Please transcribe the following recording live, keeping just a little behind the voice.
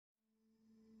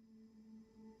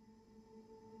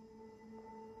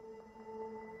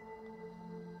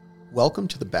Welcome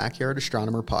to the Backyard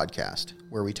Astronomer podcast,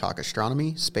 where we talk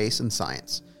astronomy, space, and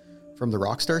science. From the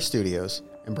Rockstar Studios,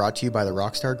 and brought to you by the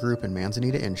Rockstar Group and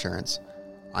Manzanita Insurance,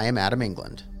 I am Adam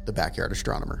England, the Backyard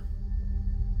Astronomer.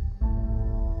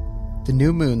 The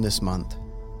new moon this month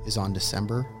is on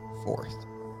December 4th.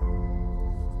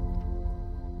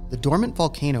 The dormant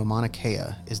volcano Mauna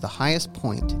Kea is the highest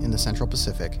point in the Central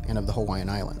Pacific and of the Hawaiian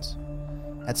Islands.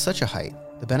 At such a height,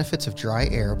 the benefits of dry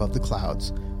air above the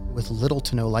clouds with little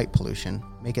to no light pollution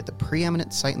make it the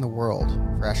preeminent site in the world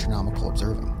for astronomical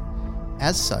observing.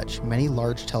 As such, many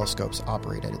large telescopes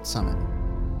operate at its summit.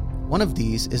 One of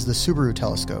these is the Subaru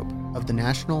telescope of the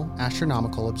National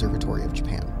Astronomical Observatory of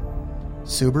Japan.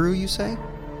 Subaru, you say?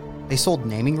 They sold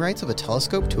naming rights of a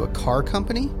telescope to a car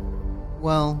company?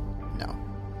 Well, no.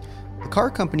 The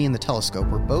car company and the telescope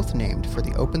were both named for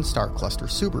the open star cluster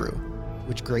Subaru,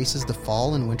 which graces the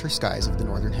fall and winter skies of the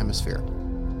Northern Hemisphere.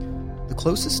 The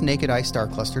closest naked-eye star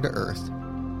cluster to Earth,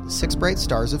 the six bright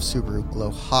stars of Subaru glow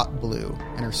hot blue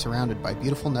and are surrounded by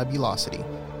beautiful nebulosity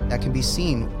that can be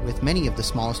seen with many of the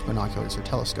smallest binoculars or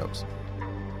telescopes.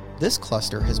 This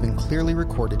cluster has been clearly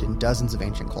recorded in dozens of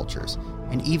ancient cultures,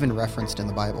 and even referenced in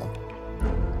the Bible.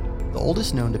 The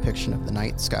oldest known depiction of the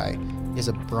night sky is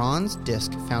a bronze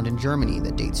disc found in Germany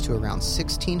that dates to around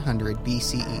 1600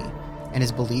 BCE and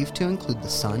is believed to include the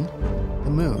sun,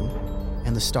 the moon,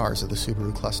 and the stars of the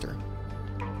Subaru cluster.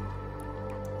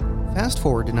 Fast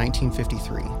forward to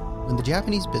 1953, when the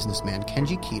Japanese businessman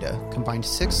Kenji Kita combined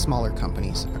 6 smaller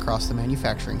companies across the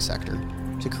manufacturing sector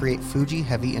to create Fuji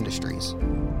Heavy Industries,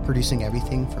 producing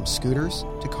everything from scooters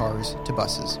to cars to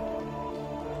buses.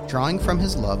 Drawing from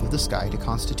his love of the sky to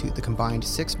constitute the combined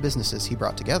 6 businesses he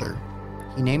brought together,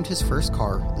 he named his first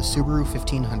car the Subaru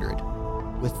 1500,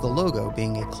 with the logo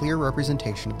being a clear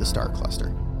representation of the star cluster.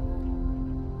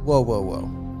 Whoa, whoa,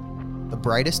 whoa. The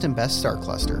brightest and best star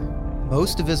cluster,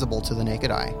 most visible to the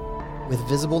naked eye, with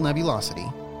visible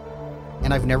nebulosity,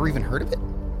 and I've never even heard of it?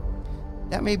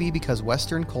 That may be because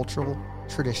Western cultural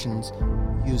traditions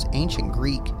use ancient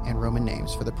Greek and Roman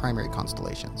names for the primary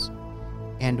constellations,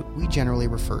 and we generally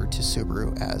refer to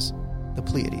Subaru as the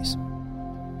Pleiades.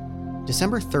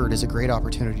 December 3rd is a great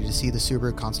opportunity to see the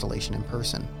Subaru constellation in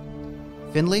person.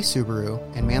 Findlay Subaru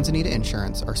and Manzanita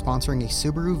Insurance are sponsoring a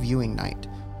Subaru viewing night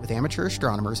with amateur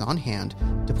astronomers on hand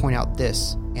to point out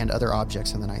this and other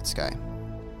objects in the night sky.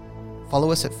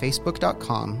 Follow us at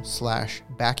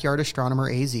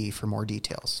facebook.com/backyardastronomeraz for more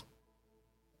details.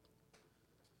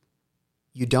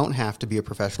 You don't have to be a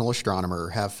professional astronomer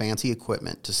or have fancy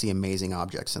equipment to see amazing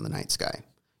objects in the night sky.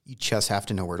 You just have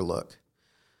to know where to look.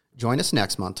 Join us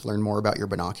next month to learn more about your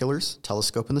binoculars,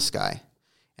 telescope in the sky,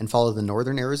 and follow the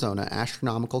Northern Arizona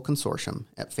Astronomical Consortium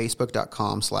at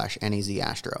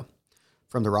facebook.com/nazastro.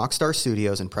 From the Rockstar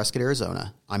Studios in Prescott,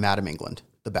 Arizona, I'm Adam England,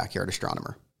 the Backyard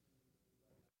Astronomer.